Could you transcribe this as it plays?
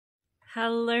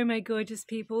Hello my gorgeous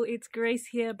people, it's Grace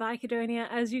here, Bikedonia.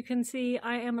 As you can see,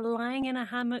 I am lying in a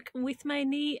hammock with my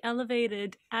knee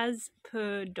elevated as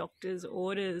per doctor's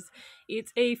orders.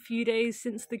 It's a few days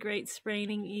since the great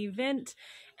spraining event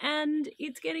and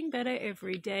it's getting better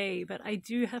every day, but I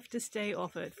do have to stay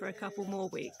off it for a couple more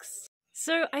weeks.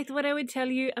 So I thought I would tell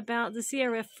you about the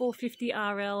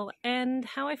CRF450RL and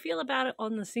how I feel about it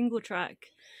on the single track.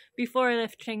 Before I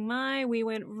left Chiang Mai, we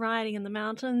went riding in the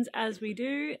mountains as we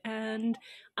do, and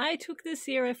I took the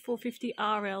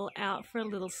CRF450RL out for a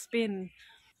little spin.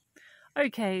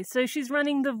 Okay, so she's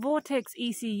running the Vortex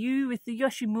ECU with the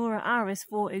Yoshimura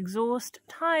RS4 exhaust.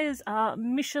 Tyres are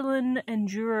Michelin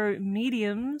Enduro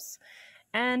mediums,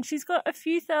 and she's got a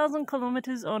few thousand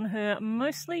kilometers on her,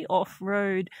 mostly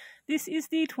off-road. This is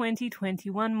the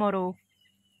 2021 model.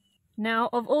 Now,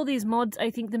 of all these mods, I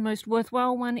think the most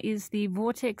worthwhile one is the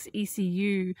Vortex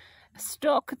ECU.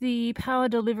 Stock, the power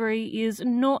delivery is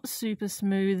not super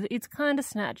smooth, it's kind of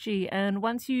snatchy, and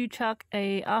once you chuck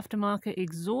a aftermarket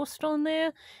exhaust on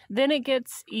there, then it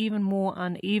gets even more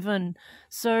uneven.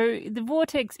 So the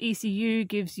Vortex ECU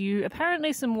gives you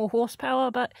apparently some more horsepower,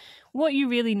 but what you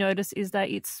really notice is that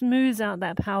it smooths out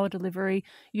that power delivery.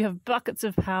 You have buckets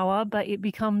of power, but it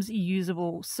becomes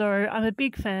usable. So I'm a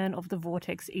big fan of the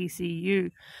Vortex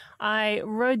ECU. I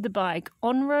rode the bike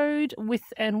on-road with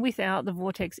and without the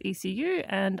Vortex ECU,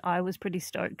 and I was pretty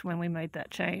stoked when we made that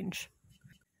change.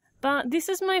 But this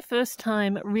is my first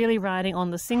time really riding on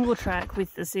the single track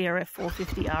with the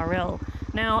CRF450RL.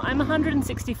 Now, I'm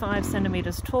 165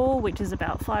 centimeters tall, which is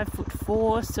about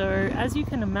 5'4", so as you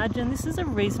can imagine, this is a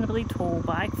reasonably tall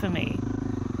bike for me.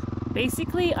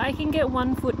 Basically, I can get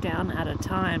 1 foot down at a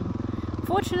time.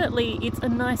 Fortunately, it's a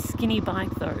nice skinny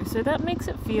bike though, so that makes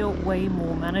it feel way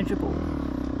more manageable.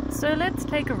 So let's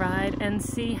take a ride and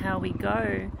see how we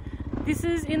go. This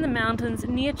is in the mountains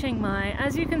near Chiang Mai.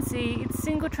 As you can see, it's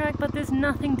single track, but there's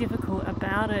nothing difficult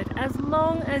about it as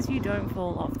long as you don't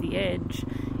fall off the edge.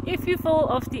 If you fall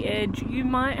off the edge, you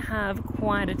might have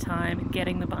quite a time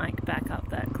getting the bike back up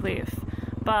that cliff,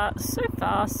 but so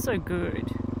far so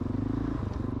good.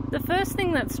 The first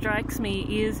thing that strikes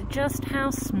me is just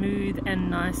how smooth and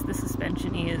nice the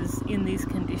suspension is in these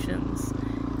conditions.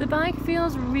 The bike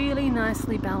feels really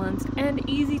nicely balanced and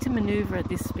easy to maneuver at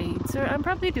this speed, so I'm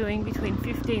probably doing between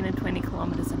 15 and 20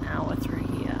 kilometers an hour through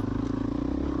here.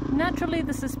 Naturally,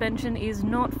 the suspension is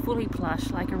not fully plush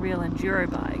like a real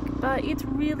enduro bike, but it's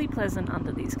really pleasant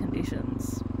under these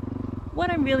conditions. What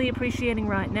I'm really appreciating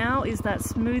right now is that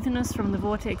smoothness from the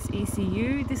Vortex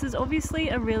ECU. This is obviously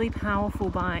a really powerful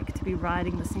bike to be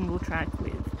riding the single track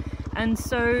with. And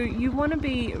so you want to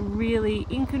be really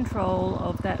in control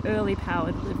of that early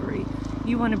power delivery.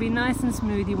 You want to be nice and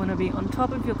smooth, you want to be on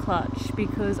top of your clutch,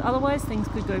 because otherwise things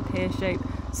could go pear-shaped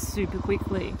super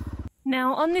quickly.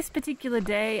 Now on this particular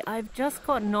day, I've just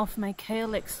gotten off my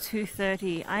KLX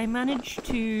 230. I managed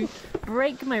to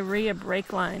break my rear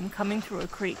brake line coming through a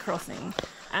creek crossing,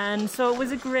 and so it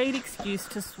was a great excuse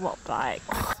to swap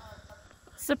bikes.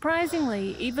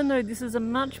 Surprisingly, even though this is a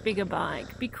much bigger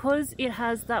bike, because it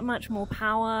has that much more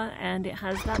power and it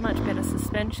has that much better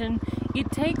suspension,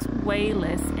 it takes way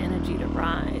less energy to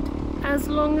ride, as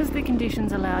long as the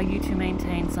conditions allow you to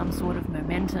maintain some sort of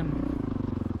momentum.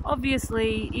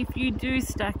 Obviously, if you do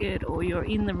stack it or you're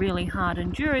in the really hard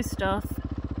enduro stuff,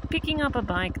 picking up a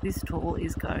bike this tall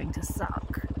is going to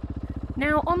suck.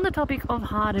 Now, on the topic of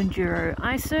hard enduro,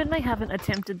 I certainly haven't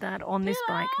attempted that on this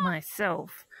bike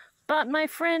myself. But my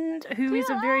friend, who is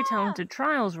a very talented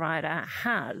trials rider,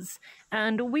 has,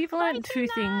 and we've learned two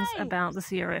things about the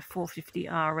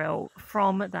CRF450RL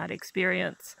from that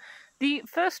experience. The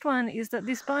first one is that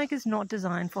this bike is not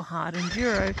designed for hard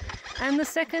enduro, and the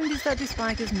second is that this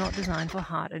bike is not designed for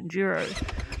hard enduro.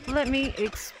 Let me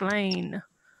explain.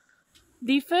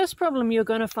 The first problem you're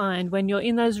going to find when you're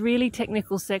in those really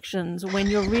technical sections, when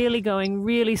you're really going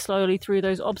really slowly through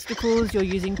those obstacles, you're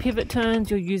using pivot turns,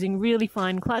 you're using really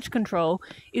fine clutch control,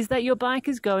 is that your bike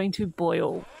is going to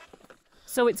boil.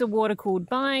 So it's a water-cooled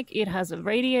bike, it has a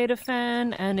radiator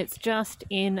fan, and it's just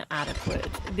inadequate.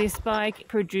 This bike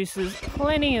produces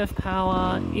plenty of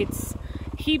power, it's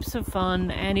heaps of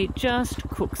fun, and it just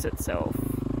cooks itself.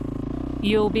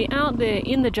 You'll be out there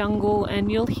in the jungle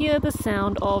and you'll hear the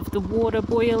sound of the water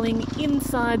boiling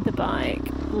inside the bike,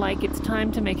 like it's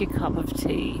time to make a cup of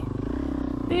tea.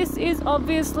 This is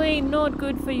obviously not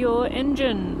good for your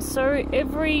engine, so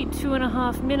every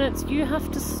 2.5 minutes you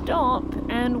have to stop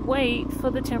and wait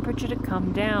for the temperature to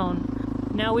come down.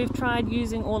 Now, we've tried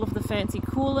using all of the fancy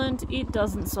coolant, it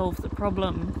doesn't solve the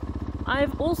problem.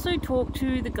 I've also talked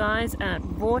to the guys at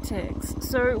Vortex.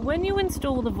 So when you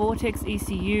install the Vortex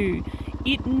ECU,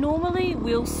 It normally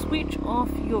will switch off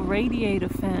your radiator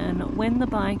fan when the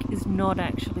bike is not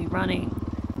actually running.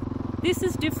 This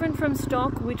is different from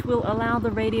stock, which will allow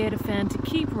the radiator fan to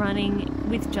keep running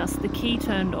with just the key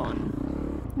turned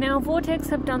on. Now, Vortex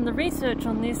have done the research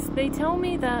on this. They tell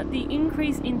me that the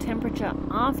increase in temperature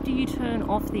after you turn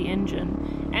off the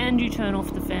engine and you turn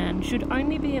off the fan should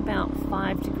only be about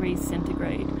 5 degrees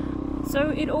centigrade. So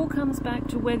it all comes back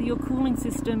to whether your cooling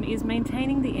system is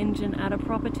maintaining the engine at a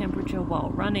proper temperature while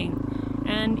running.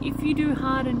 And if you do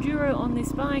hard enduro on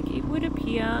this bike, it would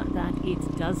appear that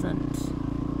it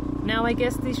doesn't. Now, I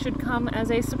guess this should come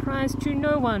as a surprise to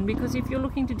no one, because if you're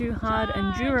looking to do hard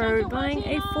enduro, buying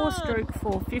a 4-stroke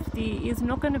 450 is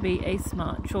not going to be a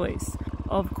smart choice.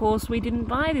 Of course, we didn't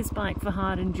buy this bike for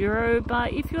hard enduro,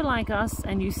 but if you're like us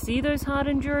and you see those hard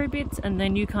enduro bits and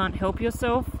then you can't help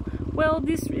yourself, well,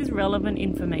 this is relevant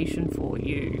information for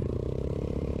you.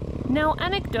 Now,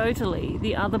 anecdotally,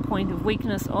 the other point of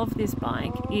weakness of this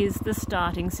bike is the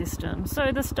starting system,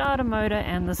 so the starter motor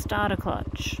and the starter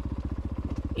clutch.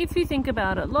 If you think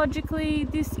about it logically,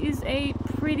 this is a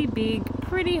pretty big,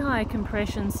 pretty high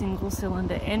compression single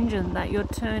cylinder engine that you're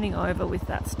turning over with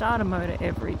that starter motor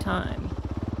every time.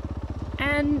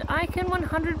 And I can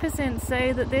 100%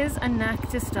 say that there's a knack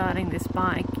to starting this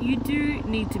bike. You do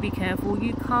need to be careful.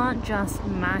 You can't just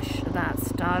mash that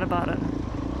starter button.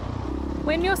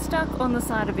 When you're stuck on the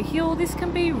side of a hill, this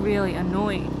can be really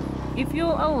annoying. If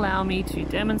you'll allow me to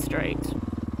demonstrate.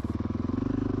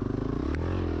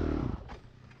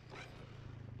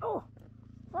 Oh,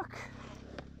 fuck.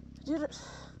 I did it.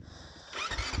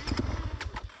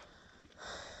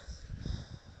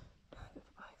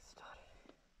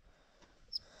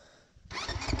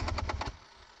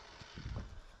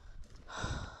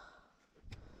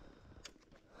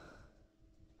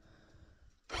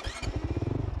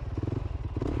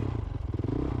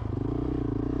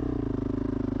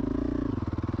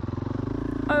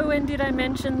 Oh, and did I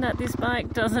mention that this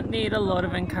bike doesn't need a lot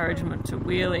of encouragement to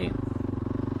wheelie?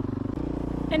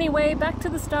 Anyway, back to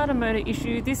the starter motor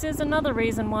issue. This is another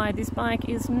reason why this bike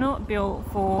is not built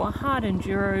for hard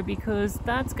enduro, because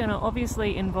that's going to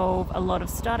obviously involve a lot of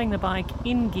starting the bike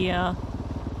in gear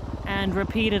and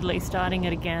repeatedly starting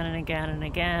it again and again and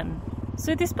again.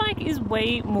 So this bike is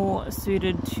way more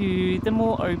suited to the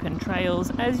more open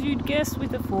trails, as you'd guess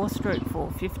with a 4-stroke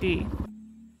 450.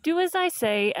 Do as I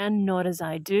say and not as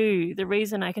I do. The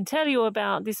reason I can tell you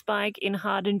about this bike in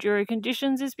hard enduro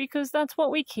conditions is because that's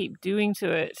what we keep doing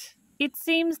to it. It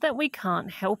seems that we can't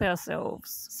help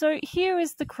ourselves. So here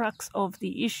is the crux of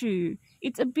the issue.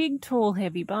 It's a big, tall,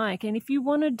 heavy bike, and if you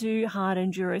want to do hard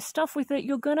enduro stuff with it,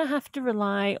 you're going to have to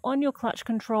rely on your clutch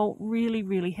control really,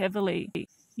 really heavily.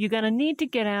 You're going to need to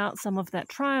get out some of that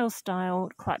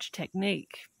trial-style clutch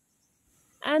technique.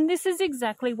 And this is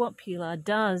exactly what Pilar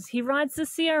does. He rides the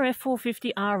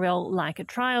CRF450RL like a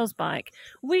trials bike,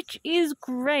 which is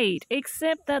great,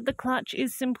 except that the clutch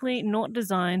is simply not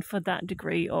designed for that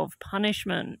degree of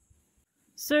punishment.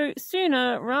 So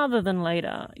sooner rather than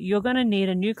later, you're going to need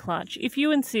a new clutch if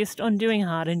you insist on doing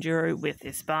hard enduro with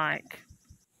this bike.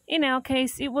 In our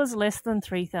case, it was less than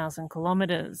 3,000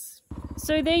 kilometers.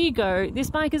 So there you go. This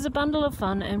bike is a bundle of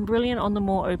fun and brilliant on the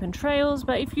more open trails,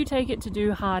 but if you take it to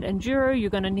do hard enduro, you're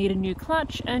going to need a new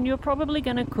clutch and you're probably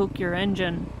going to cook your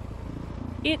engine.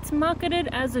 It's marketed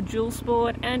as a dual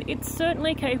sport, and it's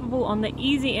certainly capable on the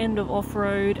easy end of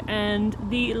off-road and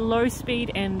the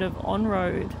low-speed end of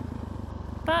on-road.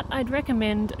 But I'd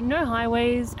recommend no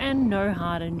highways and no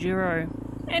hard enduro.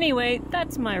 Anyway,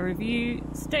 that's my review.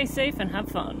 Stay safe and have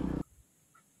fun.